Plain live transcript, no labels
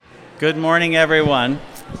Good morning, everyone.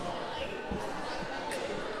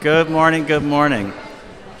 Good morning, good morning.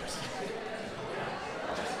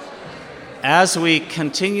 As we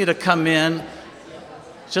continue to come in,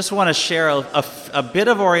 just want to share a bit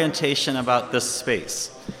of orientation about this space.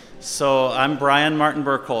 So I'm Brian Martin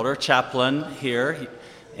Burkholder, chaplain here,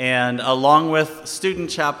 and along with student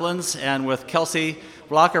chaplains and with Kelsey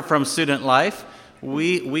Blocker from Student Life,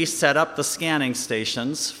 we set up the scanning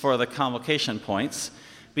stations for the convocation points.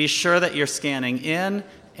 Be sure that you're scanning in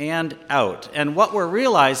and out. And what we're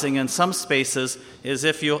realizing in some spaces is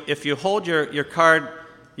if you hold your card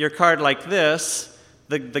like this,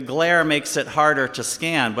 the glare makes it harder to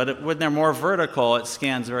scan. But when they're more vertical, it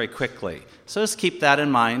scans very quickly. So just keep that in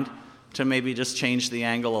mind to maybe just change the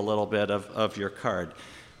angle a little bit of your card.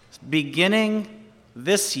 Beginning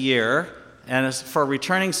this year, and as for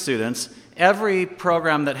returning students, every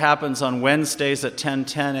program that happens on Wednesdays at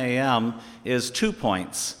 10:10 a.m. is 2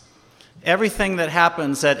 points. Everything that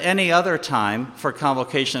happens at any other time for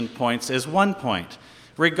convocation points is 1 point,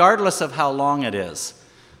 regardless of how long it is.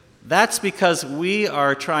 That's because we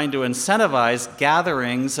are trying to incentivize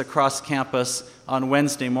gatherings across campus on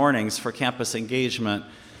Wednesday mornings for campus engagement,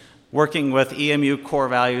 working with EMU core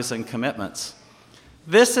values and commitments.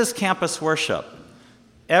 This is campus worship.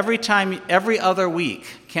 Every other week,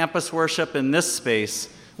 campus worship in this space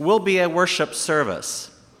will be a worship service.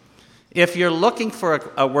 If you're looking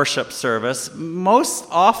for a worship service, most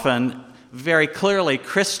often, very clearly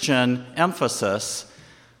Christian emphasis,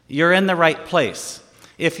 you're in the right place.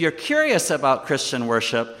 If you're curious about Christian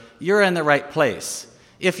worship, you're in the right place.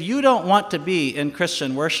 If you don't want to be in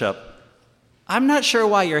Christian worship, I'm not sure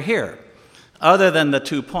why you're here, other than the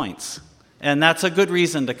 2 points. And that's a good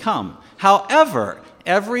reason to come. However,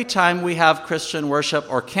 every time we have Christian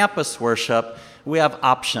worship or campus worship, we have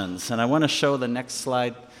options. And I want to show the next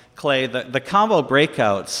slide, Clay. The combo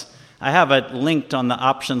breakouts, I have it linked on the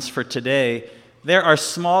options for today. There are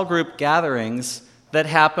small group gatherings that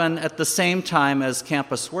happen at the same time as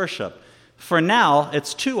campus worship. For now,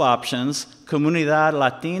 it's 2 options, Comunidad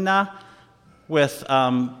Latina with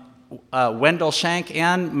Wendell Shank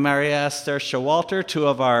and Maria Esther Showalter, 2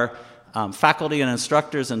 of our faculty and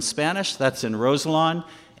instructors in Spanish, that's in Roselawn,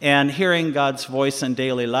 and Hearing God's Voice in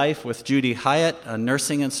Daily Life with Judy Hyatt, a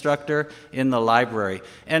nursing instructor in the library.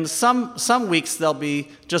 And some weeks there'll be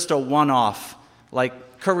just a one-off,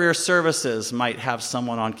 like career services might have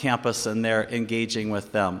someone on campus and they're engaging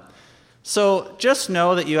with them. So just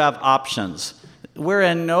know that you have options. We're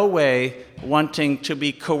in no way wanting to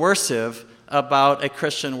be coercive about a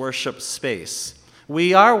Christian worship space.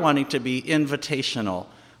 We are wanting to be invitational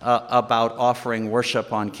about offering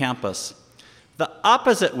worship on campus. The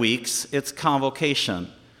opposite weeks, it's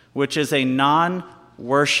convocation, which is a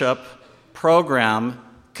non-worship program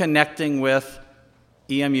connecting with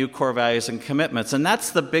EMU core values and commitments. And that's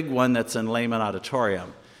the big one that's in Lehman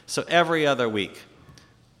Auditorium. So every other week.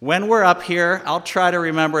 When we're up here, I'll try to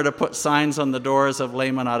remember to put signs on the doors of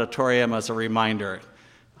Lehman Auditorium as a reminder.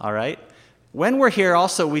 All right? When we're here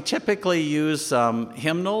also, we typically use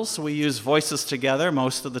hymnals. We use Voices Together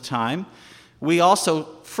most of the time. We also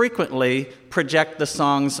frequently project the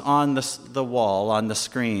songs on the wall, on the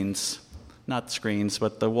screens. Not screens,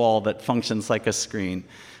 but the wall that functions like a screen.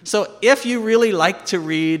 So if you really like to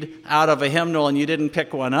read out of a hymnal and you didn't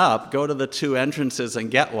pick one up, go to the 2 entrances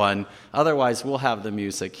and get one. Otherwise, we'll have the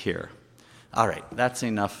music here. All right, that's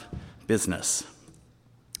enough business.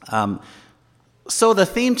 So the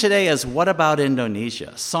theme today is, what about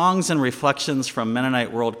Indonesia? Songs and reflections from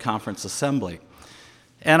Mennonite World Conference Assembly.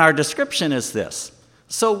 And our description is this.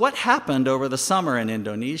 So what happened over the summer in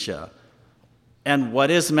Indonesia? And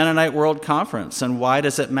what is Mennonite World Conference? And why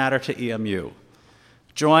does it matter to EMU?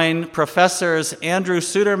 Join Professors Andrew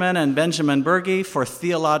Suderman and Benjamin Berge for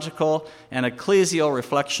theological and ecclesial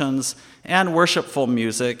reflections and worshipful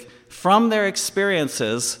music from their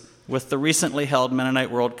experiences with the recently held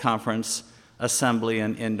Mennonite World Conference Assembly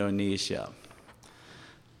in Indonesia.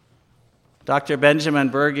 Dr. Benjamin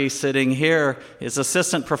Berge, sitting here, is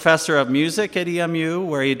assistant professor of music at EMU,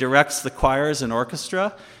 where he directs the choirs and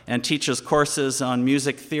orchestra and teaches courses on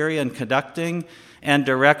music theory and conducting, and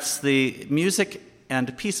directs the music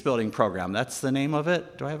and peace-building program. That's the name of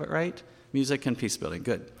it. Do I have it right? Music and peace-building.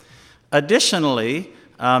 Good. Additionally,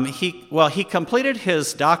 he completed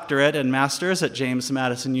his doctorate and master's at James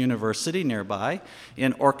Madison University nearby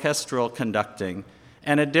in orchestral conducting.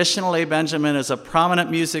 And additionally, Benjamin is a prominent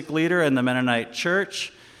music leader in the Mennonite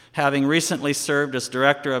Church, having recently served as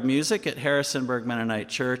director of music at Harrisonburg Mennonite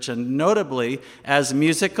Church, and notably as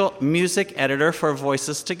music editor for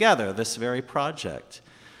Voices Together, this very project.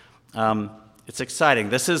 It's exciting.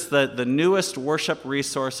 This is the newest worship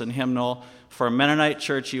resource and hymnal for Mennonite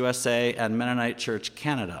Church USA and Mennonite Church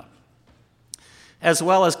Canada, as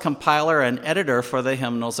well as compiler and editor for the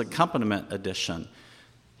hymnal's accompaniment edition.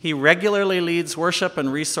 He regularly leads worship and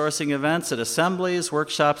resourcing events at assemblies,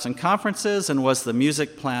 workshops, and conferences, and was the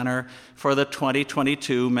music planner for the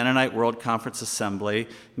 2022 Mennonite World Conference Assembly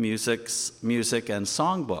music and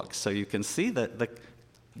songbook. So you can see that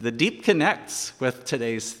the deep connects with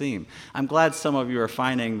today's theme. I'm glad some of you are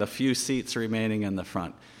finding the few seats remaining in the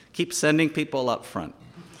front. Keep sending people up front.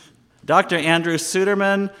 Dr. Andrew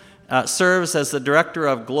Suderman serves as the Director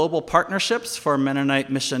of Global Partnerships for Mennonite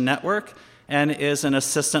Mission Network and is an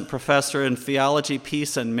assistant professor in theology,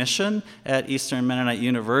 peace, and mission at Eastern Mennonite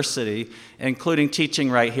University, including teaching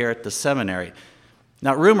right here at the seminary.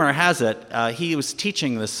 Now, rumor has it he was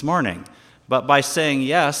teaching this morning, but by saying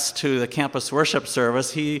yes to the campus worship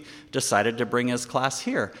service, he decided to bring his class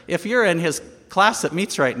here. If you're in his class that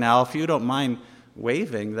meets right now, if you don't mind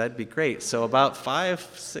waving, that'd be great. So about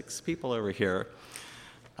 5-6 people over here.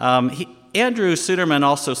 Andrew Suderman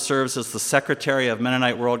also serves as the secretary of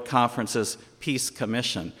Mennonite World Conference's Peace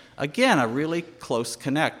Commission. Again, a really close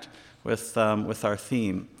connect with our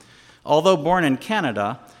theme. Although born in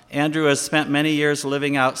Canada, Andrew has spent many years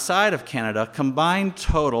living outside of Canada, combined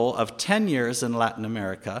total of 10 years in Latin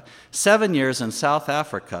America, 7 years in South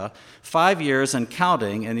Africa, 5 years and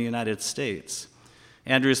counting in the United States.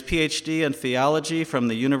 Andrew's PhD in theology from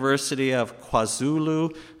the University of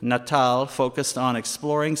KwaZulu-Natal focused on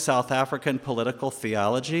exploring South African political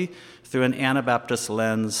theology through an Anabaptist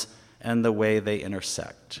lens and the way they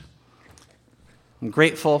intersect. I'm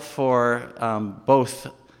grateful for both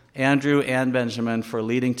Andrew and Benjamin for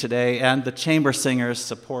leading today and the chamber singers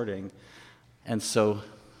supporting. And so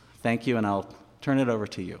thank you, and I'll turn it over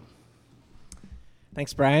to you.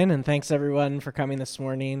 Thanks, Brian, and thanks, everyone, for coming this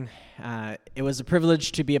morning. It was a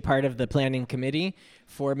privilege to be a part of the planning committee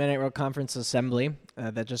for Mennonite World Conference Assembly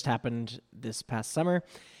that just happened this past summer,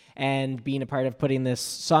 and being a part of putting this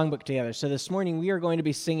songbook together. So this morning, we are going to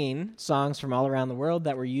be singing songs from all around the world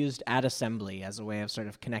that were used at Assembly as a way of sort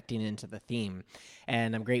of connecting into the theme.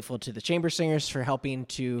 And I'm grateful to the chamber singers for helping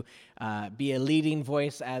to be a leading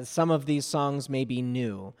voice, as some of these songs may be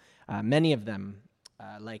new. Many of them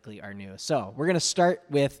likely are new. So we're going to start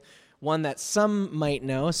with one that some might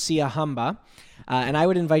know, Sia Hamba. And I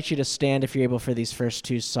would invite you to stand if you're able for these first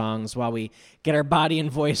two songs while we get our body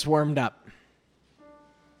and voice warmed up.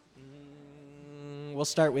 We'll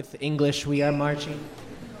start with English, We Are Marching.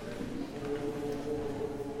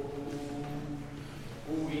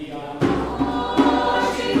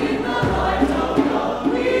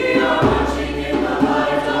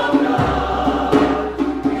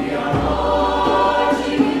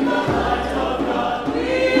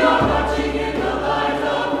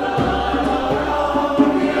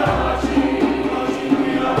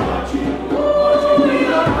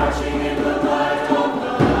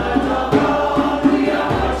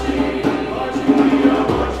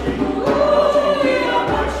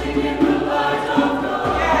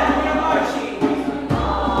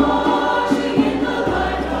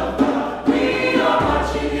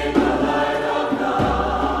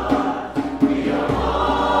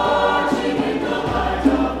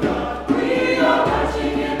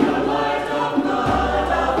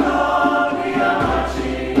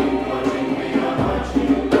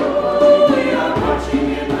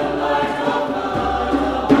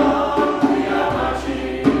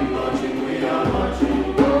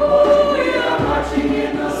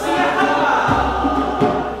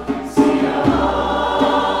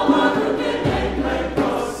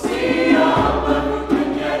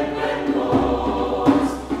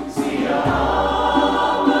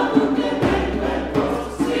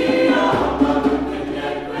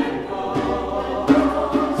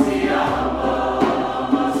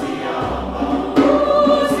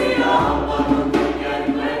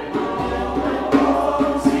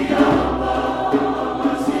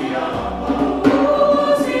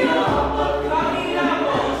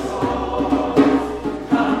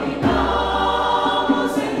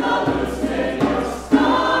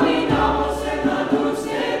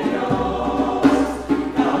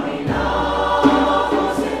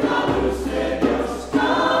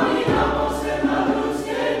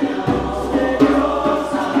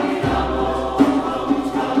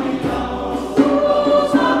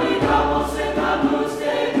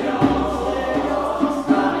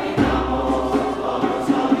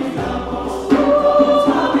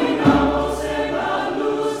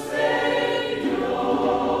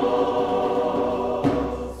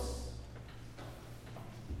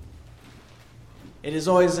 It is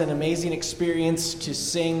always an amazing experience to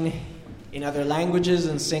sing in other languages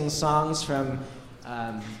and sing songs from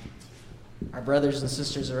our brothers and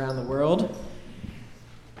sisters around the world.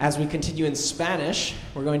 As we continue in Spanish,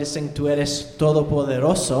 we're going to sing Tu eres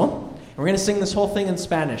todopoderoso. And we're going to sing this whole thing in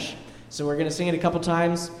Spanish. So we're going to sing it a couple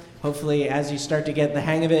times. Hopefully, as you start to get the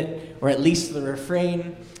hang of it, or at least the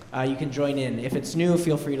refrain, you can join in. If it's new,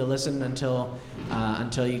 feel free to listen until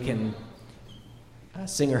you can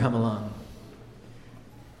sing or hum along.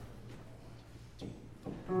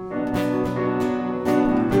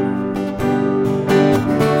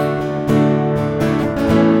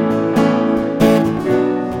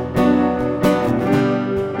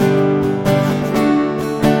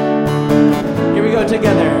 Here we go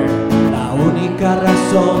together. La única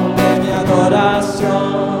razón de mi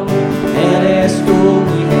adoración eres tú,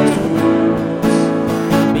 mi Jesús,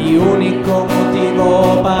 mi único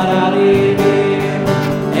motivo para vivir,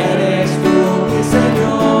 eres tú, mi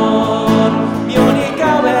Señor, mi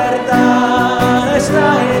única verdad está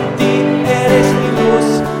en ti, eres mi luz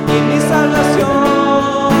y mi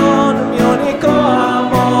salvación, mi único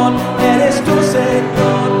amor, eres tú,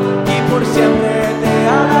 Señor, y por siempre te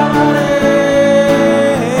alabaré.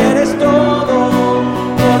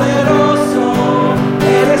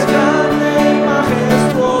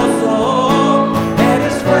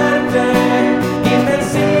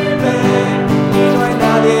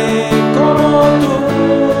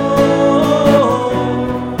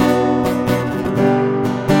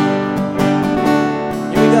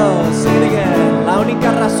 La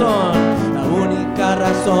única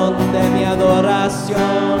razón de mi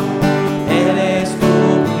adoración eres tú,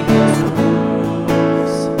 mi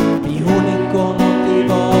Jesús, mi único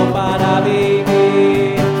motivo para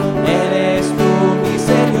vivir, eres tú, mi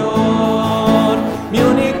Señor, mi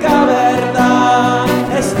única verdad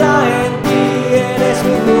está en ti, eres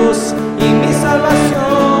mi luz y mi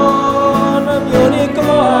salvación, mi único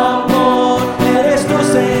amor, eres tu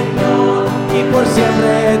Señor, y por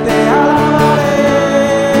siempre te alabaré.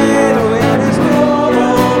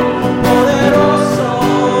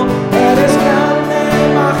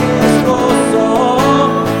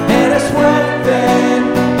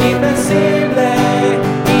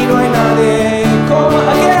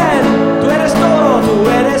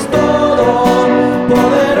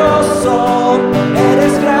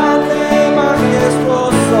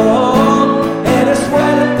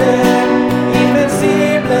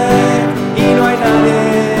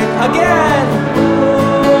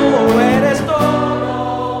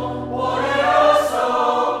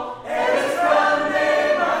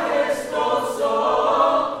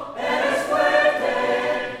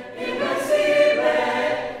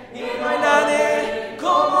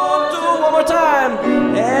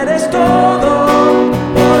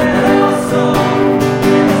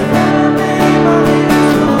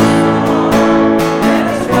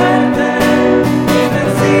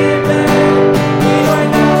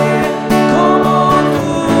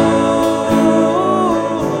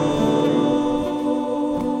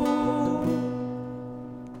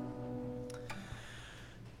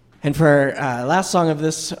 And for our last song of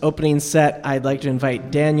this opening set, I'd like to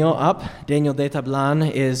invite Daniel up. Daniel de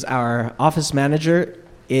Tablan is our office manager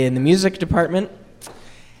in the music department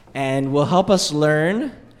and will help us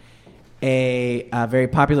learn a very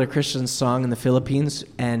popular Christian song in the Philippines.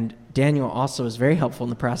 And Daniel also was very helpful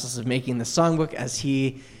in the process of making the songbook as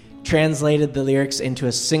he translated the lyrics into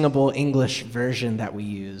a singable English version that we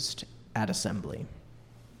used at Assembly.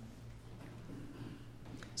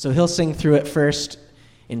 So he'll sing through it first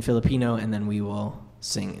in Filipino, and then we will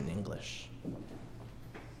sing in English.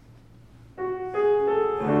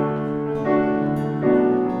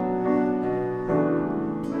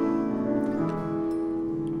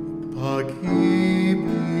 Pag-ibig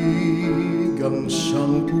ang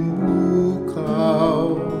siyang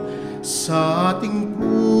pumukaw sa ating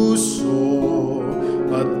puso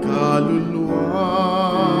at kaluluwa,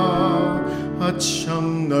 at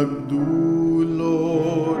siyang nagdulot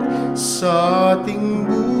sa ating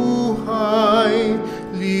buhay,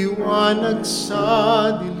 liwanag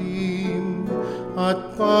sa dilim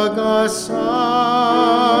at pag-asa.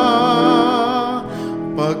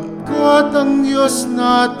 Pagkat ang Diyos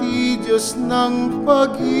natin, Diyos ng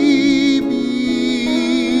pag-ibig,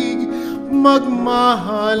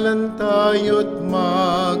 magmahalan tayo't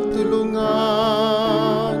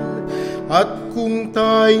magtulungan. At kung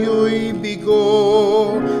tayo'y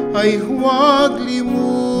bigo, ay huwag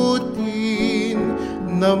limutin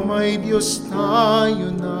na may Diyos tayo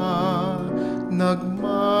na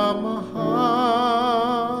nagmamahal.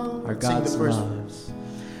 Our God's love.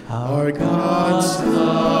 Our God's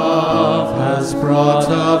love has brought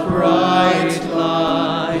a bright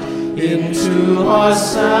light into our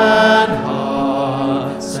sad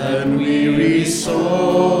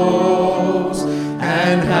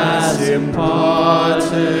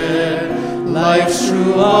life's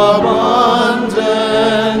true abundance.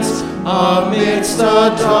 Amidst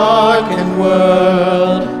a darkened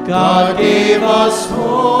world, God gave us hope.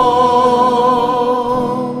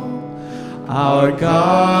 Our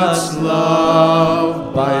God's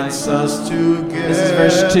love binds us together. This is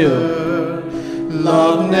verse 2.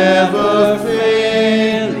 Love never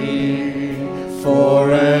failing,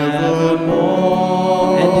 forevermore.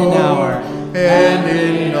 And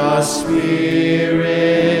in our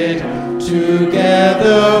spirit,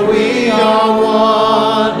 together we are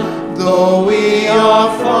one. Though we are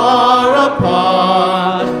far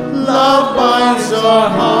apart, love binds our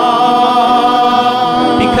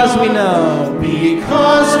heart. Because we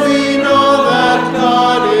know that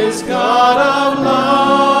God is God of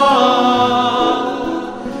love.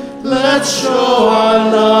 Let's show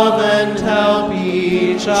our love and help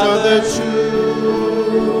each other too.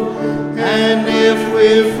 And if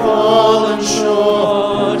we've fallen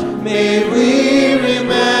short, may we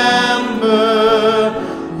remember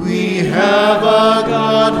we have a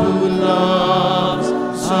God who loves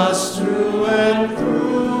us through and through.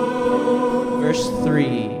 verse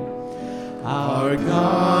 3. Our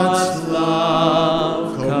God's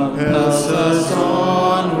love compels us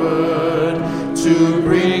onward to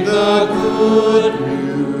bring the good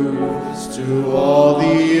news to all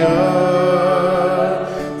the earth.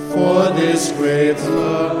 For this great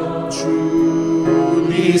love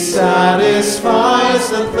truly satisfies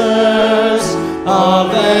the thirst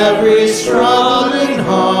of every struggling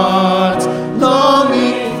heart,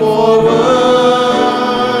 longing for word.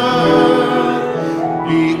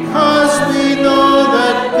 Because we know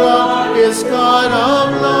that God is God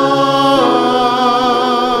of love,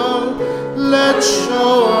 let's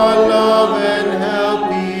show our love and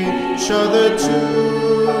help each other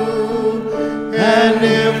too. And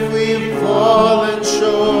if we've fallen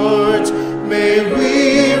short, may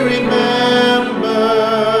we remember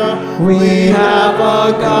we have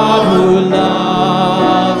a God who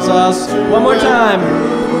loves us. One more time.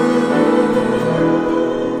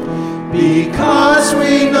 Because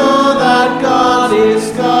we know that God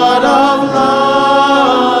is God of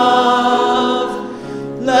love,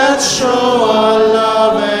 let's show our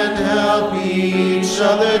love and help each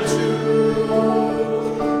other too.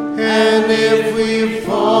 And if we've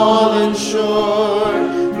fallen short,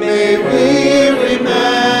 may we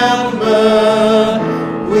remember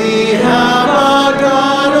we have a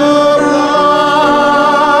God who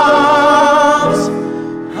loves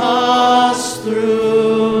us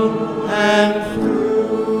through and through.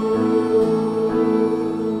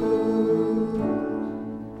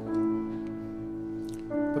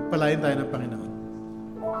 Pagpalain tayo ng Panginoon.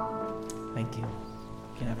 Thank you.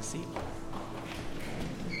 You can have a seat.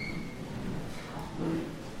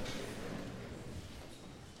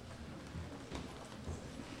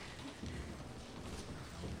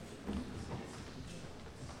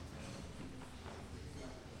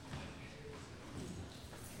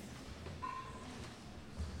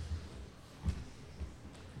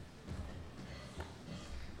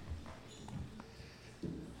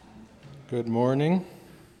 Good morning.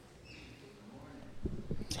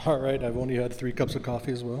 It's all right, I've only had 3 cups of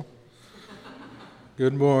coffee as well.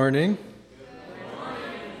 Good morning.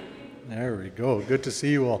 There we go. Good to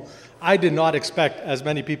see you all. I did not expect as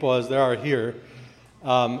many people as there are here,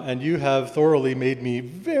 and you have thoroughly made me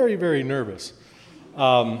very, very nervous.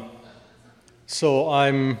 So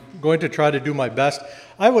I'm going to try to do my best.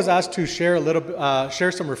 I was asked to share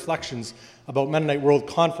share some reflections about Mennonite World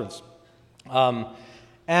Conference,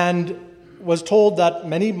 and was told that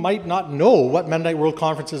many might not know what Mennonite World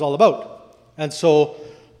Conference is all about. And so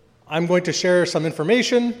I'm going to share some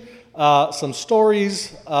information, some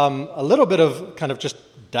stories, a little bit of kind of just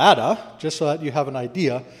data, just so that you have an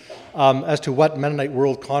idea as to what Mennonite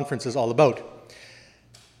World Conference is all about.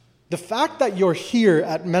 The fact that you're here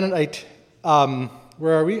at Mennonite,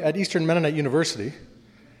 where are we? At Eastern Mennonite University,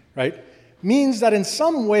 right, means that in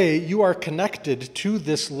some way you are connected to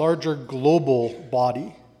this larger global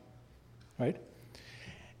body, right?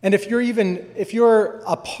 And if you're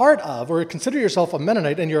a part of, or consider yourself a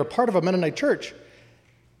Mennonite and you're a part of a Mennonite church,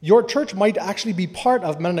 your church might actually be part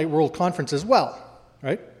of Mennonite World Conference as well,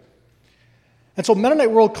 right? And so Mennonite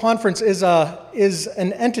World Conference is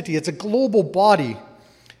an entity, it's a global body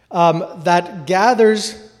that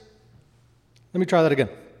gathers. Let me try that again.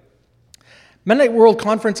 Mennonite World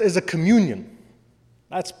Conference is a communion,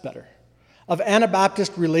 that's better, of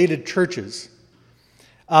Anabaptist-related churches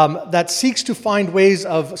that seeks to find ways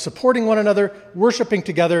of supporting one another, worshiping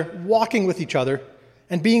together, walking with each other,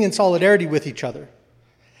 and being in solidarity with each other.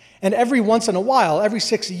 And every once in a while, every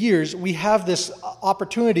 6 years, we have this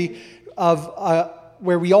opportunity of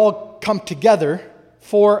where we all come together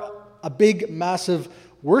for a big, massive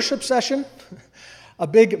worship session, a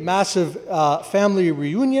big, massive family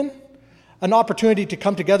reunion, an opportunity to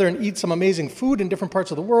come together and eat some amazing food in different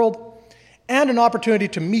parts of the world, and an opportunity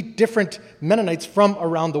to meet different Mennonites from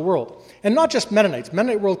around the world. And not just Mennonites.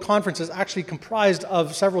 Mennonite World Conference is actually comprised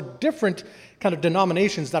of several different kind of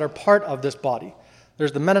denominations that are part of this body.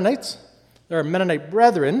 There's the Mennonites, there are Mennonite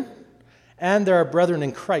Brethren, and there are Brethren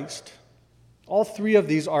in Christ. All three of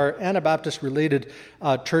these are Anabaptist-related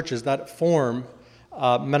churches that form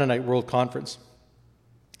Mennonite World Conference.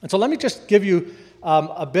 And so let me just give you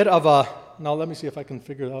a bit of a... Now let me see if I can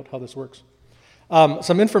figure out how this works.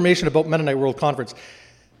 Some information about Mennonite World Conference.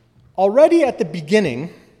 Already at the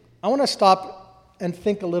beginning, I want to stop and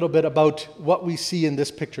think a little bit about what we see in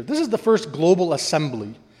this picture. This is the first global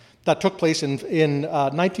assembly that took place in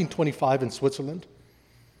 1925 in Switzerland.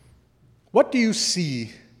 What do you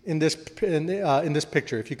see in this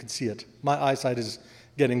picture, if you can see it? My eyesight is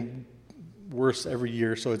getting worse every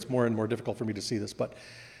year, so it's more and more difficult for me to see this. But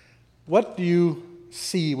what do you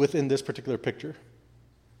see within this particular picture?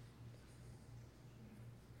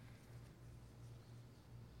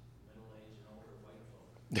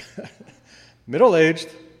 Middle-aged,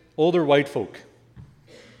 older white folk.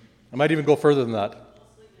 I might even go further than that.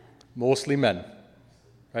 Mostly men.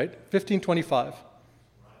 Right? 1525.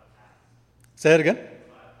 Say it again.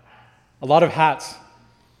 A lot of hats.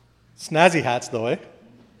 Snazzy hats, though, eh?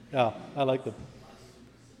 Yeah, I like them.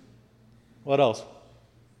 What else?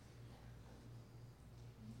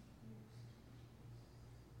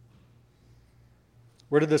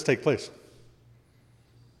 Where did this take place?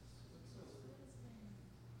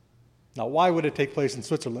 Now, why would it take place in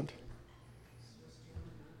Switzerland?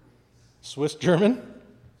 Swiss German?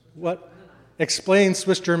 What? Explain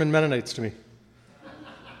Swiss German Mennonites to me.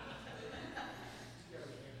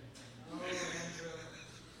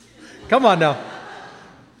 Come on now.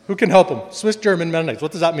 Who can help them? Swiss German Mennonites.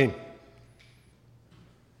 What does that mean?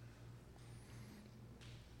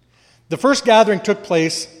 The first gathering took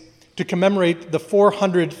place to commemorate the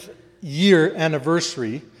 400th year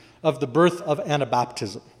anniversary of the birth of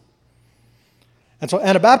Anabaptism. And so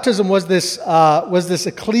Anabaptism was this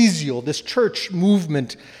ecclesial, this church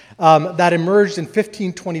movement that emerged in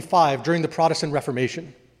 1525 during the Protestant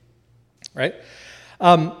Reformation, right?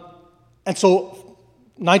 And so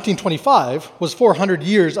 1925 was 400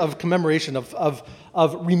 years of commemoration of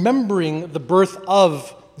remembering the birth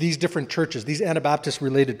of these different churches, these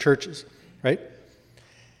Anabaptist-related churches, right?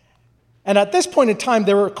 And at this point in time,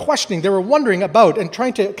 they were questioning, they were wondering about and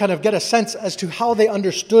trying to kind of get a sense as to how they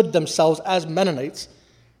understood themselves as Mennonites,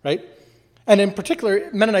 right? And in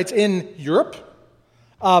particular, Mennonites in Europe,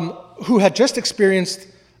 who had just experienced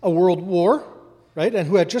a world war, right? And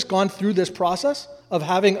who had just gone through this process of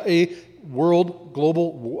having a world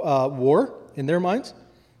global war in their minds,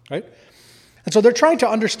 right? And so they're trying to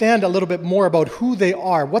understand a little bit more about who they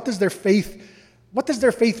are. What does their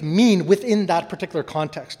faith mean within that particular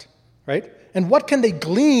context? Right? And what can they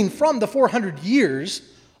glean from the 400 years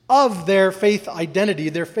of their faith identity,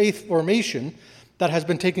 their faith formation that has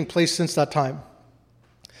been taking place since that time?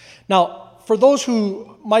 Now, for those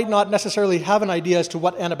who might not necessarily have an idea as to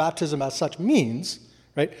what Anabaptism as such means,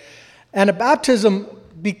 right? Anabaptism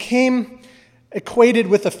became equated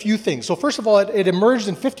with a few things. So first of all, it emerged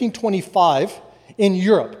in 1525 in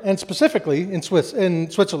Europe, and specifically in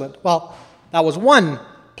Switzerland. Well, that was one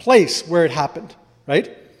place where it happened,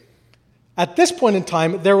 right? At this point in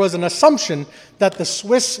time, there was an assumption that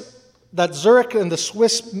Zurich and the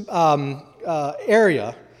Swiss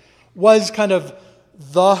area was kind of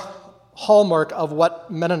the hallmark of what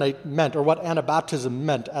Mennonite meant or what Anabaptism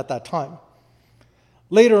meant at that time.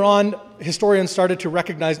 Later on, historians started to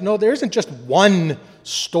recognize, no, there isn't just one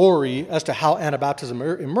story as to how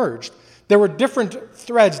Anabaptism emerged. There were different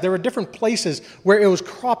threads, there were different places where it was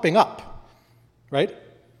cropping up, right?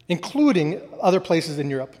 Including other places in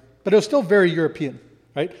Europe. But it was still very European,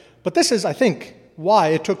 right? But this is, I think, why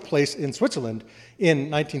it took place in Switzerland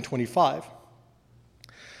in 1925.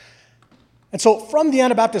 And so from the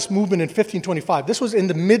Anabaptist movement in 1525, this was in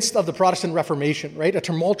the midst of the Protestant Reformation, right? A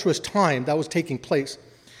tumultuous time that was taking place.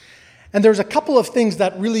 And there's a couple of things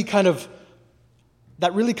that really kind of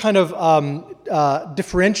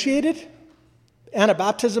differentiated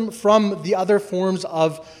Anabaptism from the other forms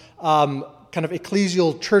of kind of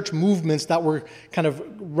ecclesial church movements that were kind of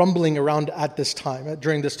rumbling around at this time,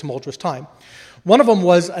 during this tumultuous time. One of them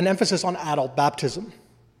was an emphasis on adult baptism,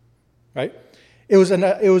 right? It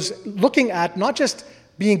was looking at not just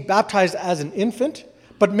being baptized as an infant,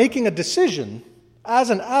 but making a decision as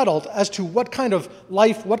an adult as to what kind of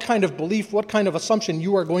life, what kind of belief, what kind of assumption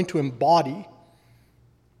you are going to embody,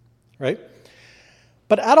 right?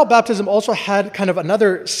 But adult baptism also had kind of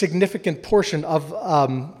another significant portion of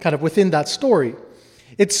kind of within that story.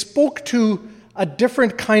 It spoke to a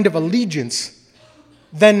different kind of allegiance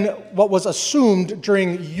than what was assumed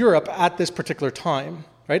during Europe at this particular time,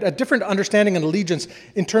 right? A different understanding and allegiance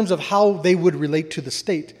in terms of how they would relate to the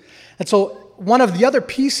state. And so one of the other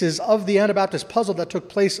pieces of the Anabaptist puzzle that took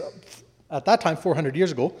place at that time, 400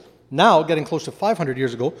 years ago, now getting close to 500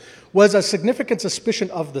 years ago, was a significant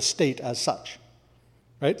suspicion of the state as such.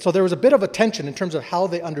 Right? So there was a bit of a tension in terms of how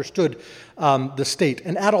they understood the state.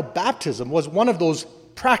 And adult baptism was one of those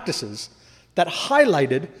practices that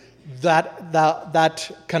highlighted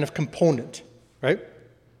that kind of component. Right?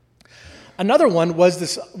 Another one was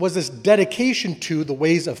this dedication to the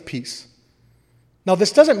ways of peace. Now,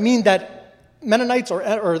 this doesn't mean that Mennonites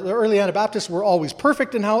or the early Anabaptists were always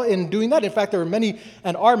perfect in doing that. In fact, there are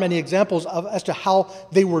many examples as to how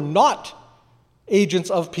they were not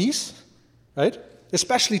agents of peace. Right?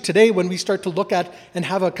 Especially today when we start to look at and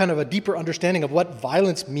have a kind of a deeper understanding of what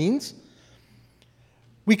violence means,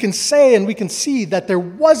 we can say and we can see that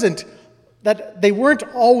that they weren't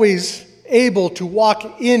always able to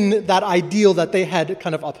walk in that ideal that they had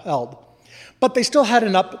kind of upheld. But they still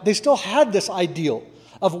had this ideal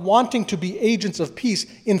of wanting to be agents of peace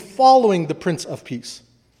in following the Prince of Peace.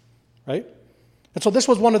 Right? And so this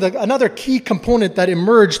was another key component that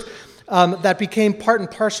emerged that became part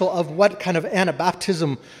and parcel of what kind of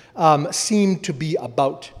Anabaptism seemed to be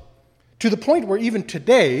about. To the point where even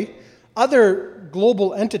today, other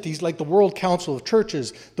global entities like the World Council of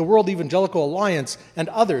Churches, the World Evangelical Alliance, and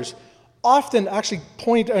others often actually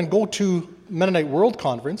point and go to Mennonite World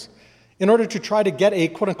Conference in order to try to get a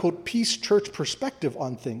quote-unquote peace church perspective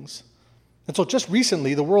on things. And so just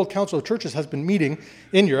recently, the World Council of Churches has been meeting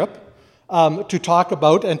in Europe to talk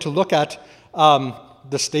about and to look at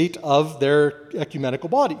the state of their ecumenical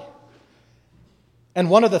body. And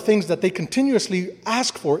one of the things that they continuously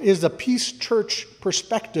ask for is a peace church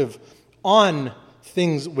perspective on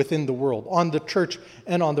things within the world, on the church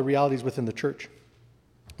and on the realities within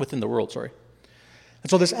the world, sorry. And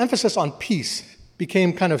so this emphasis on peace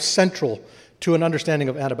became kind of central to an understanding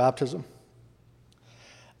of Anabaptism.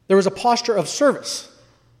 There was a posture of service,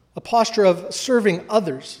 a posture of serving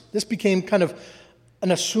others. This became kind of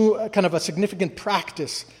a significant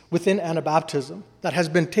practice within Anabaptism that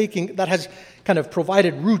has kind of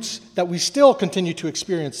provided roots that we still continue to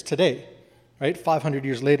experience today, right, 500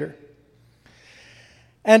 years later.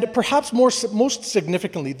 And perhaps most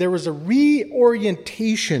significantly, there was a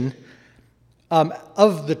reorientation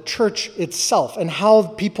of the church itself and how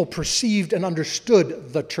people perceived and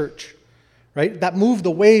understood the church, right? That moved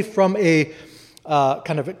away from a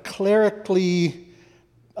kind of a clerically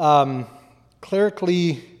kind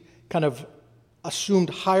of assumed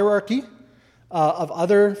hierarchy of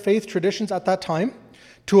other faith traditions at that time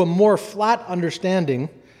to a more flat understanding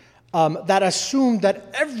that assumed that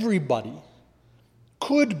everybody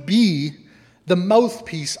could be the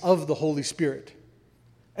mouthpiece of the Holy Spirit.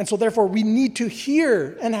 And so therefore we need to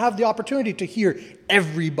hear and have the opportunity to hear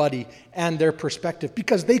everybody and their perspective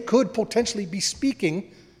because they could potentially be speaking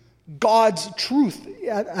God's truth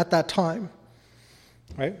at that time,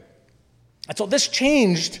 right? And so this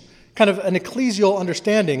changed kind of an ecclesial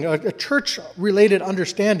understanding, a church-related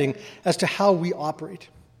understanding as to how we operate,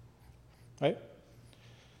 right?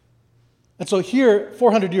 And so here,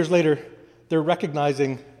 400 years later, they're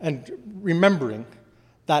recognizing and remembering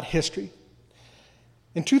that history.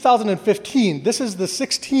 In 2015, this is the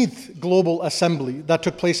 16th Global Assembly that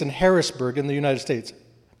took place in Harrisburg in the United States.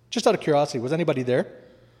 Just out of curiosity, was anybody there?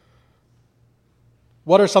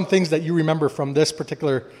 What are some things that you remember from this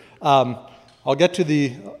particular? I'll get to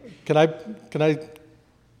the. Can I?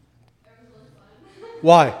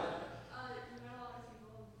 Why?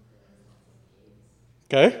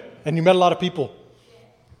 Okay, and you met a lot of people.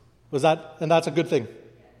 Was that? And that's a good thing.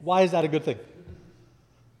 Why is that a good thing?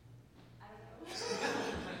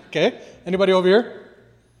 Okay. Anybody over here?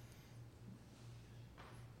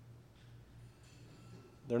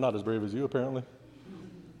 They're not as brave as you, apparently.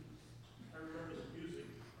 I remember the music.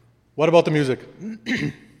 What about the music?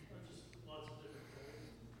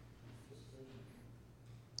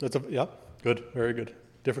 Yeah, good, very good.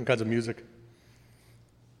 Different kinds of music.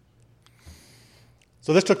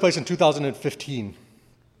 So this took place in 2015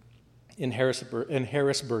 in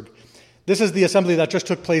Harrisburg. This is the assembly that just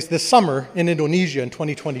took place this summer in Indonesia in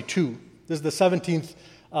 2022. This is the 17th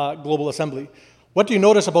Global Assembly. What do you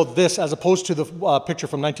notice about this as opposed to the picture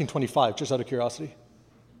from 1925, just out of curiosity?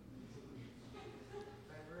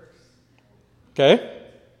 Okay.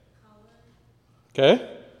 Okay.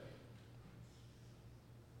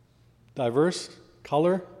 Diverse,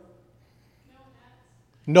 color.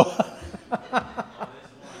 No.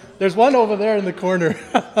 There's one over there in the corner.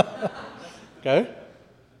 Okay.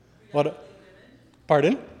 What?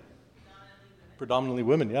 Pardon? Predominantly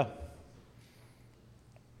women, yeah.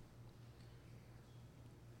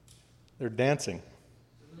 They're dancing.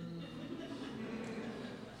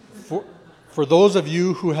 For those of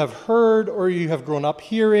you who have heard, or you have grown up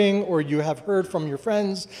hearing, or you have heard from your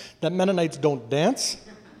friends that Mennonites don't dance,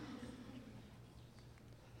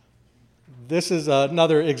 this is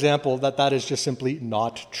another example that is just simply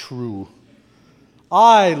not true.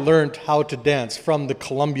 I learned how to dance from the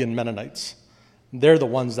Colombian Mennonites. They're the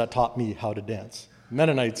ones that taught me how to dance.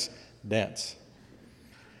 Mennonites dance.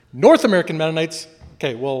 North American Mennonites,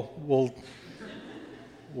 okay, we'll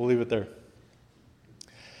leave it there.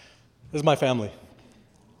 This is my family.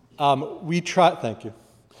 Thank you.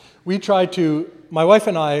 My wife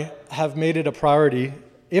and I have made it a priority,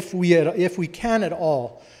 if we can at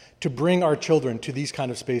all, to bring our children to these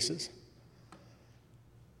kind of spaces.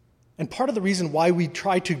 And part of the reason why we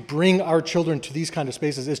try to bring our children to these kind of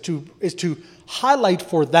spaces is to highlight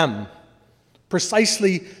for them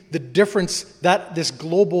precisely the difference that this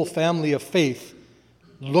global family of faith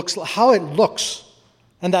how it looks,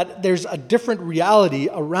 and that there's a different reality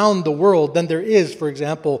around the world than there is, for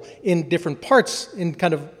example, in different parts, in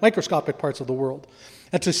kind of microscopic parts of the world.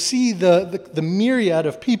 And to see the myriad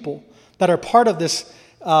of people that are part of this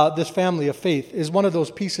family of faith is one of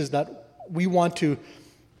those pieces that we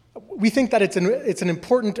think that it's an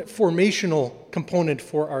important formational component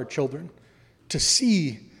for our children, to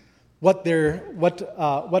see what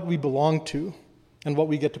we belong to and what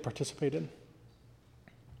we get to participate in.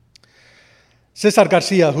 Cesar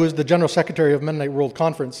Garcia, who is the General Secretary of Mennonite World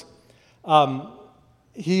Conference,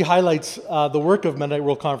 he highlights the work of Mennonite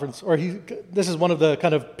World Conference, this is one of the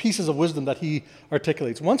kind of pieces of wisdom that he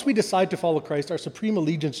articulates. Once we decide to follow Christ, our supreme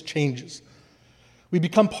allegiance changes. We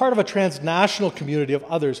become part of a transnational community of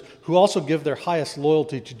others who also give their highest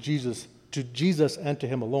loyalty to Jesus and to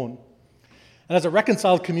Him alone. And as a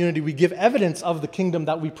reconciled community, we give evidence of the kingdom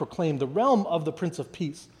that we proclaim, the realm of the Prince of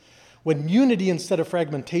Peace, when unity instead of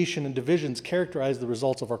fragmentation and divisions characterize the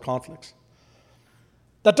results of our conflicts.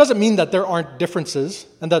 That doesn't mean that there aren't differences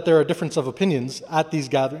and that there are differences of opinions at these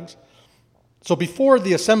gatherings. So before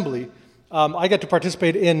the assembly, I get to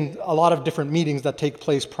participate in a lot of different meetings that take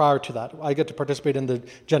place prior to that. I get to participate in the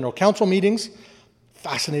General Council meetings,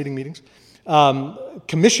 fascinating meetings,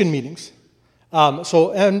 commission meetings.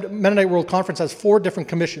 And Mennonite World Conference has 4 different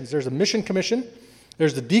commissions. There's a mission commission,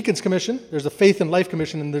 there's the Deacons Commission, there's the Faith and Life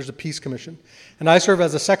Commission, and there's the Peace Commission. And I serve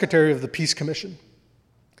as the secretary of the Peace Commission.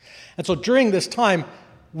 And so during this time,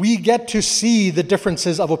 we get to see the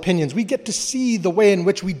differences of opinions. We get to see the way in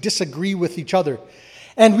which we disagree with each other.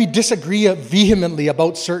 And we disagree vehemently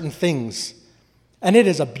about certain things. And it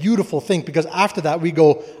is a beautiful thing, because after that we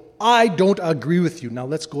go, I don't agree with you. Now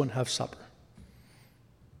let's go and have supper.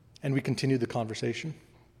 And we continue the conversation.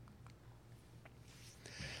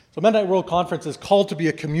 So Mennonite World Conference is called to be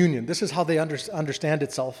a communion. This is how they understand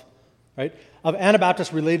itself, right? Of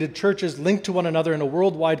Anabaptist-related churches linked to one another in a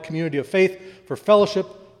worldwide community of faith for fellowship,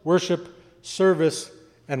 worship, service,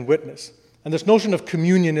 and witness. And this notion of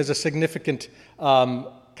communion is a significant kind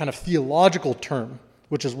of theological term,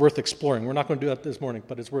 which is worth exploring. We're not going to do that this morning,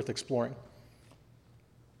 but it's worth exploring.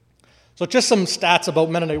 So just some stats about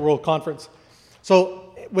Mennonite World Conference.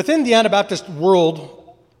 So within the Anabaptist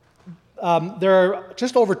world, there are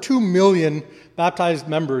just over 2 million baptized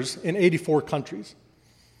members in 84 countries.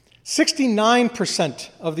 69%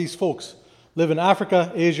 of these folks live in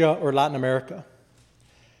Africa, Asia, or Latin America.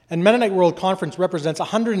 And Mennonite World Conference represents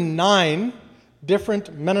 109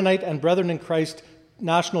 different Mennonite and Brethren in Christ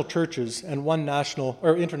national churches and 1 national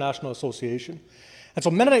or international association. And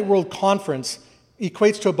so Mennonite World Conference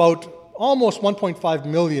equates to about almost 1.5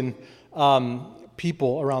 million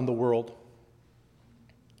people around the world.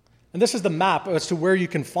 And this is the map as to where you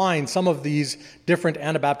can find some of these different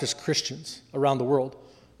Anabaptist Christians around the world.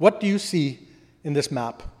 What do you see in this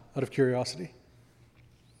map, out of curiosity?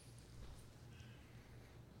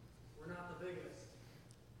 We're not the biggest.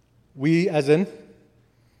 We, as in? North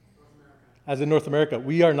America. As in North America.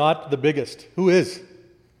 We are not the biggest. Who is?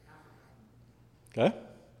 Africa. Okay.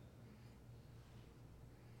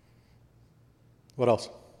 What else?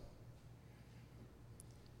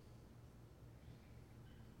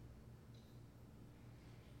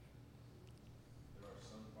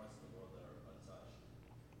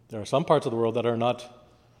 There are some parts of the world that are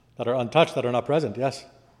untouched, that are not present, yes.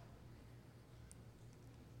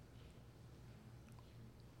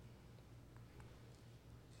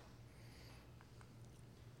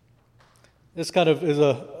 This kind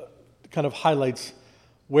of highlights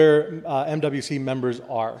where MWC members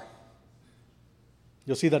are.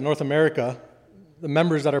 You'll see that North America, the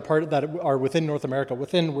members that are within North America,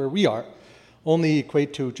 within where we are, only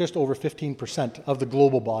equate to just over 15% of the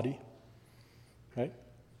global body. Right?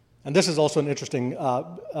 And this is also an interesting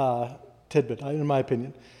tidbit, in my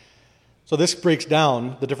opinion. So this breaks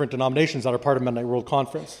down the different denominations that are part of Mennonite World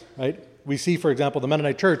Conference. Right? We see, for example, the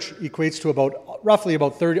Mennonite Church equates to roughly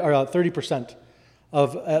 30%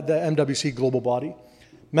 of the MWC global body.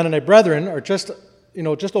 Mennonite Brethren are just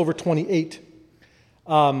over 28.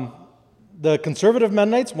 The conservative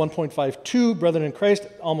Mennonites, 1.52. Brethren in Christ,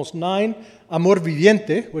 almost 9. Amor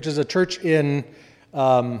Viviente, which is a church in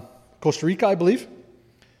Costa Rica, I believe.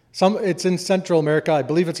 It's in Central America. I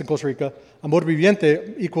believe it's in Costa Rica. Amor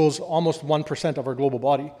Viviente equals almost 1% of our global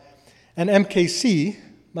body. And MKC,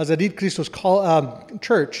 Mazarid Christos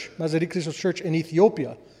Church in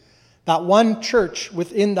Ethiopia. That one church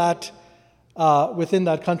within that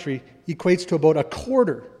country equates to about a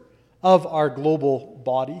quarter of our global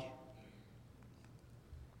body.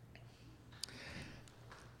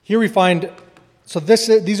 Here we find,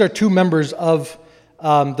 these are two members of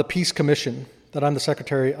the Peace Commission that I'm the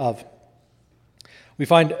secretary of. We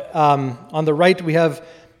find on the right we have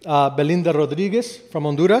Belinda Rodriguez from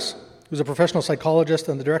Honduras, who's a professional psychologist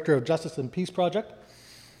and the director of Justice and Peace Project.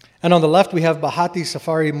 And on the left we have Bahati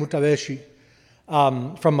Safari Mutaveshi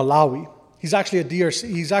from Malawi. He's actually a DRC.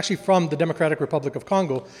 He's actually from the Democratic Republic of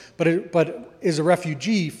Congo, but is a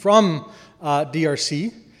refugee from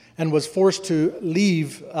DRC and was forced to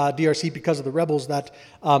leave DRC because of the rebels that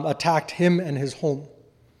attacked him and his home.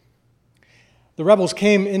 The rebels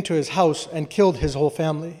came into his house and killed his whole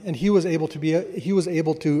family, and he was able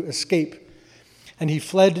to escape. And he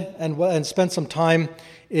fled and spent some time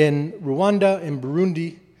in Rwanda, in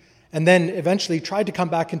Burundi, and then eventually tried to come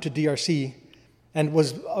back into DRC and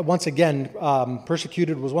was once again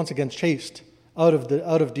persecuted, was once again chased out of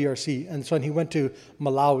DRC. And so he went to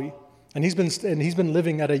Malawi. And he's been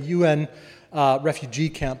living at a UN refugee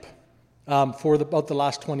camp for about the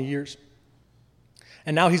last 20 years.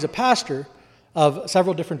 And now he's a pastor of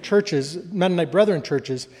several different churches, Mennonite Brethren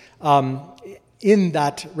churches, in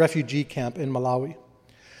that refugee camp in Malawi.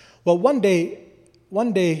 Well, one day,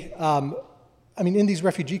 in these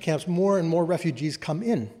refugee camps, more and more refugees come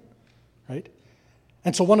in, right?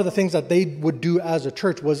 And so one of the things that they would do as a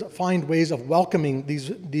church was find ways of welcoming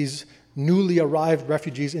these newly arrived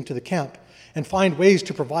refugees into the camp and find ways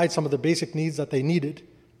to provide some of the basic needs that they needed,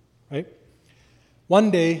 right? One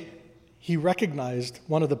day, he recognized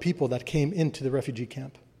one of the people that came into the refugee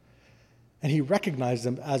camp. And he recognized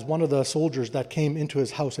them as one of the soldiers that came into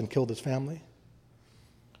his house and killed his family.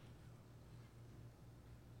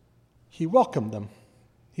 He welcomed them.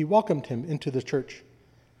 He welcomed him into the church.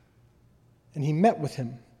 And he met with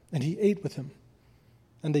him. And he ate with him.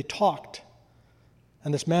 And they talked.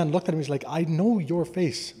 And this man looked at him. He's like, I know your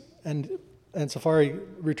face. And Safari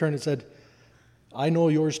returned and said, I know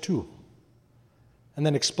yours too. And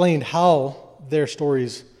then explained how their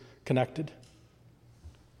stories connected.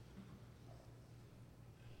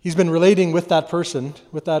 He's been relating with that person,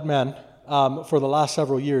 with that man, for the last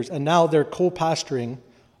several years. And now they're co-pastoring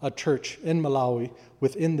a church in Malawi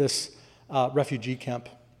within this refugee camp.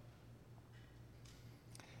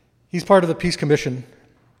 He's part of the Peace Commission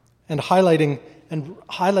and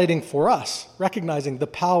highlighting for us, recognizing the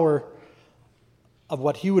power of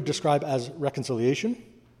what he would describe as reconciliation,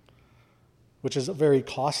 which is very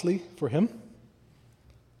costly for him,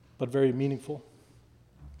 but very meaningful.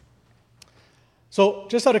 So,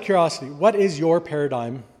 just out of curiosity, what is your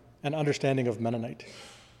paradigm and understanding of Mennonite?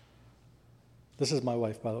 This is my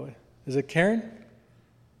wife, by the way. Is it Karen?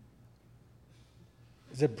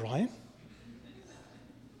 Is it Brian?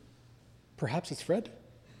 Perhaps it's Fred?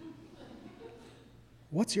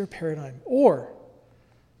 What's your paradigm? Or,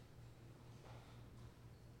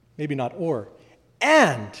 maybe not or,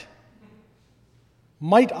 and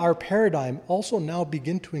might our paradigm also now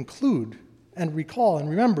begin to include and recall and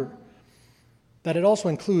remember that it also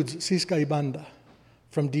includes Siska Ibanda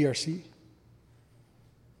from DRC,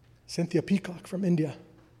 Cynthia Peacock from India,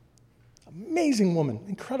 amazing woman,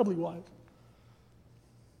 incredibly wise,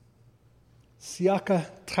 Siaka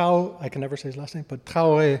Trao, I can never say his last name, but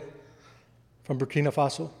Traore from Burkina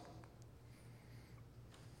Faso,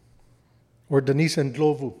 or Danisa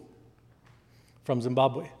Ndlovu from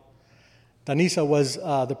Zimbabwe. Danisa was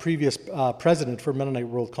the previous president for Mennonite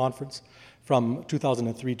World Conference from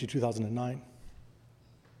 2003 to 2009.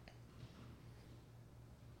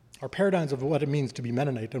 Our paradigms of what it means to be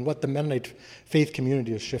Mennonite and what the Mennonite faith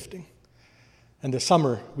community is shifting. And this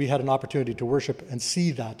summer, we had an opportunity to worship and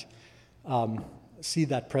see that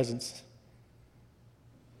presence.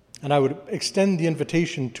 And I would extend the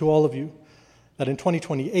invitation to all of you that in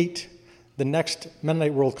 2028, the next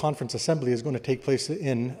Mennonite World Conference Assembly is going to take place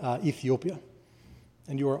in Ethiopia.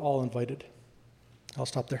 And you are all invited. I'll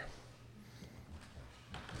stop there.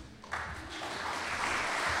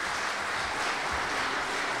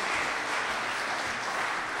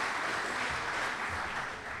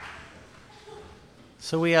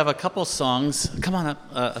 So we have a couple songs, come on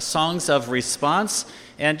up, songs of response.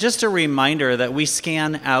 And just a reminder that we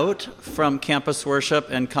scan out from campus worship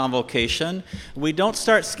and convocation. We don't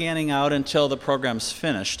start scanning out until the program's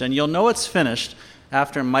finished. And you'll know it's finished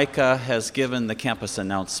after Micah has given the campus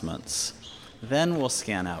announcements. Then we'll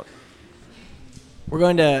scan out. We're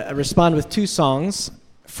going to respond with two songs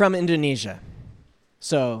from Indonesia.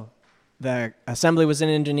 So the assembly was in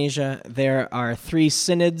Indonesia. There are 3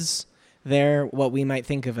 synods there, what we might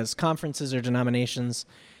think of as conferences or denominations,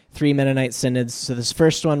 3 Mennonite synods. So this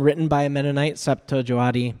first one written by a Mennonite, Sabto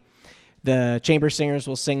Jawadi. The chamber singers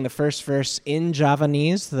will sing the first verse in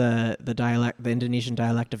Javanese, the Indonesian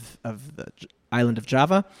dialect of the island of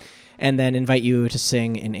Java, and then invite you to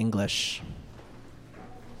sing in English.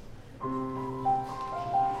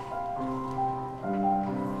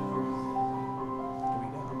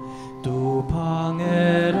 Tu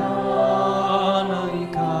Pangeran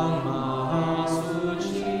engkang maha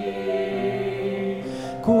suci,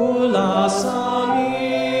 kula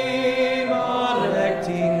sami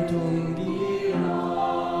marekting tunggilan,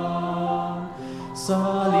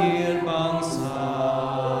 salir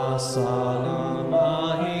bangsa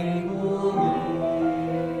salamahing bumi,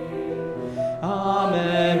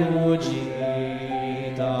 amen muji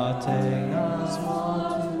dateng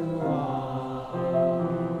asmatua.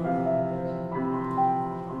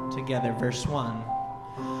 Together, verse 1.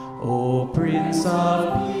 O Prince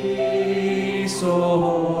of Peace, O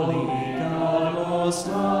Holy God Most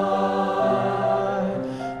High,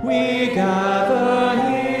 we gather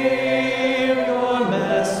here your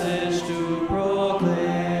message to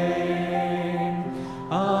proclaim.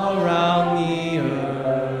 Around the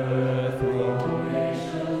earth,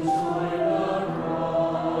 nations join our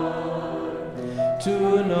cry to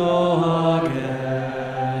know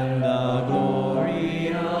again the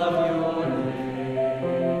glory of your name.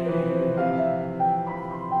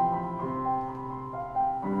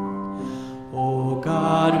 Oh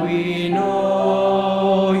God, we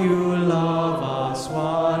know you love us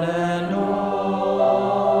one and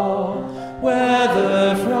all,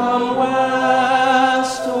 whether from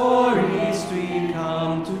west or east we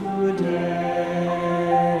come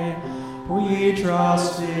today. We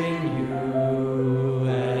trust in you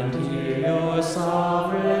and hear your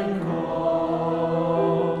sovereign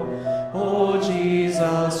call. Oh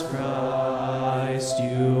Jesus Christ,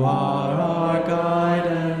 you are our guide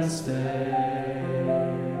and stay.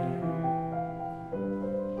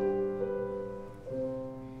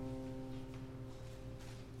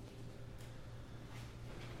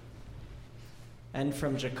 And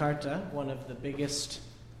from Jakarta, one of the biggest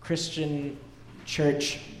Christian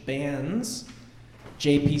church bands,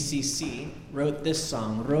 JPCC, wrote this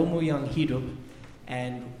song, Romu Yang Hidup,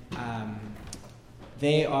 and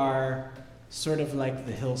they are sort of like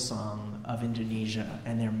the Hillsong of Indonesia,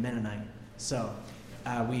 and they're Mennonite. So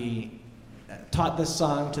we taught this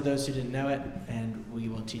song to those who didn't know it, and we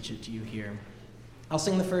will teach it to you here. I'll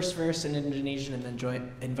sing the first verse in Indonesian and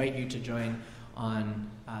then invite you to join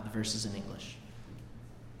on the verses in English.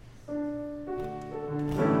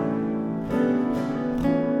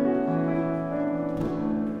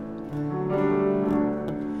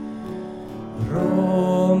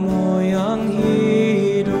 Romu yang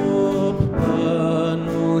hidup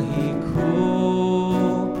penuhiku,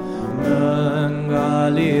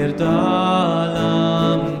 mengalir dalamku,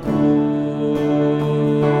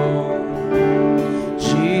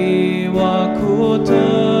 jiwaku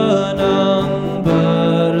tenang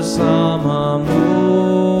bersamamu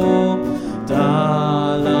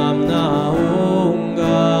dalam naunganmu.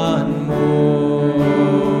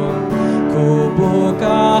 Ku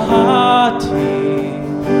buka hati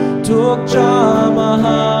untuk jamahanmu,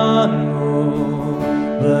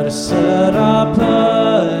 berserah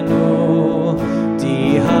penuh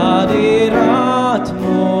di hadiratmu.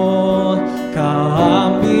 Kau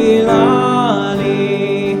ambil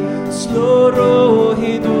alih seluruh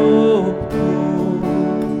hidupku,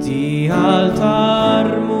 di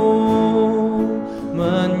altarmu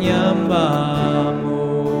menyembahmu.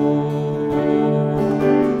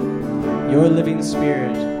 Your living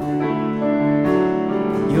spirit,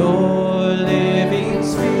 your living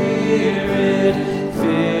spirit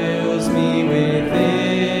fills me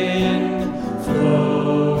within,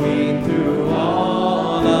 flowing through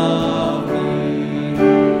all of me.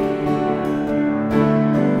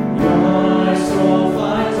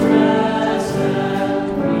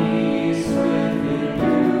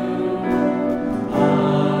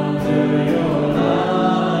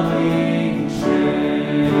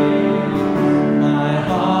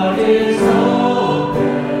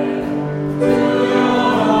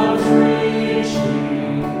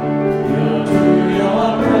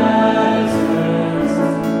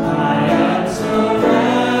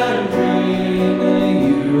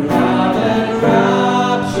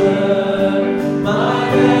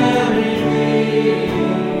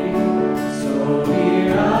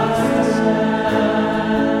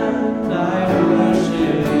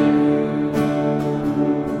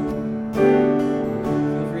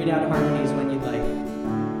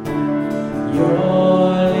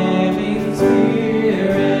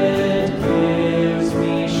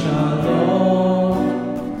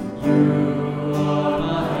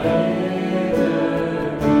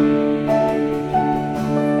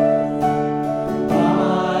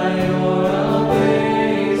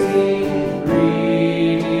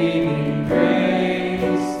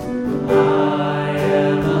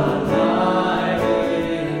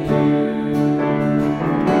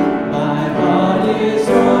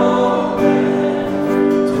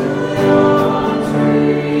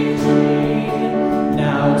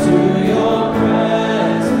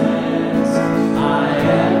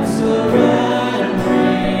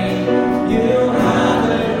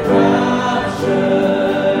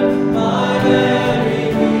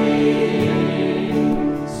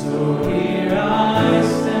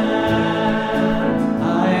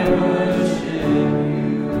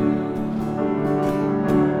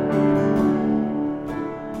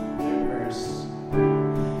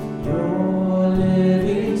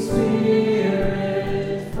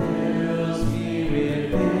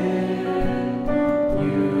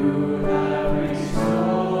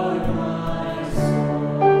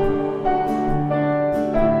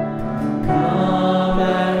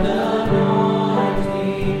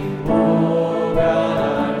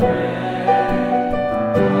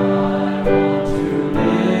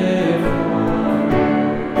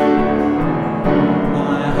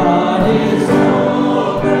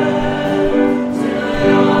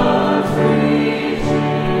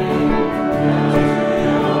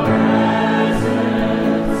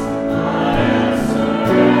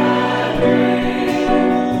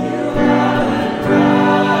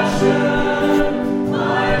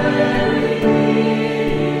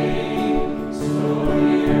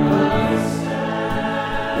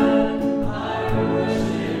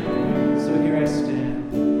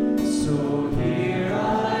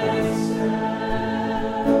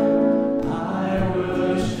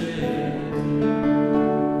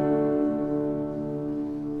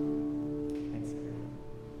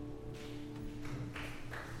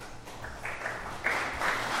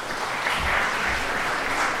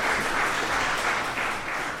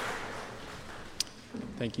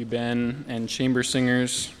 Thank you, Ben and chamber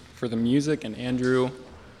singers, for the music, and Andrew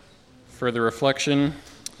for the reflection.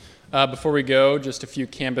 Before we go, just a few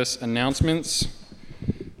campus announcements.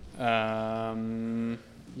 Tonight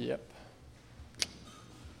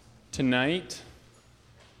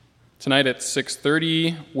at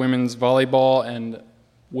 6:30, women's volleyball and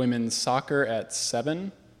women's soccer at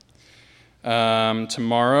 7.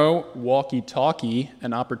 Tomorrow, walkie-talkie,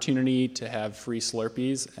 an opportunity to have free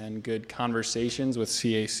Slurpees and good conversations with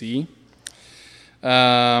CAC.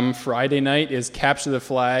 Friday night is Capture the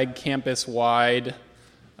Flag campus-wide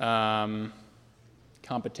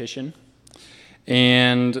competition.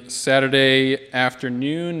 And Saturday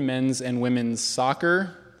afternoon, men's and women's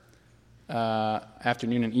soccer,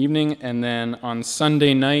 afternoon and evening. And then on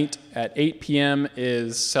Sunday night at 8 p.m.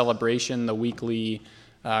 is Celebration, the weekly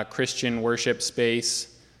Christian worship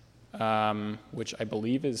space, which I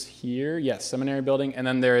believe is here. Yes, Seminary Building. And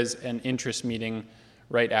then there is an interest meeting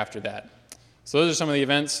right after that. So those are some of the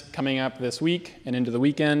events coming up this week and into the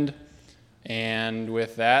weekend. And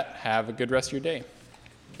with that, have a good rest of your day.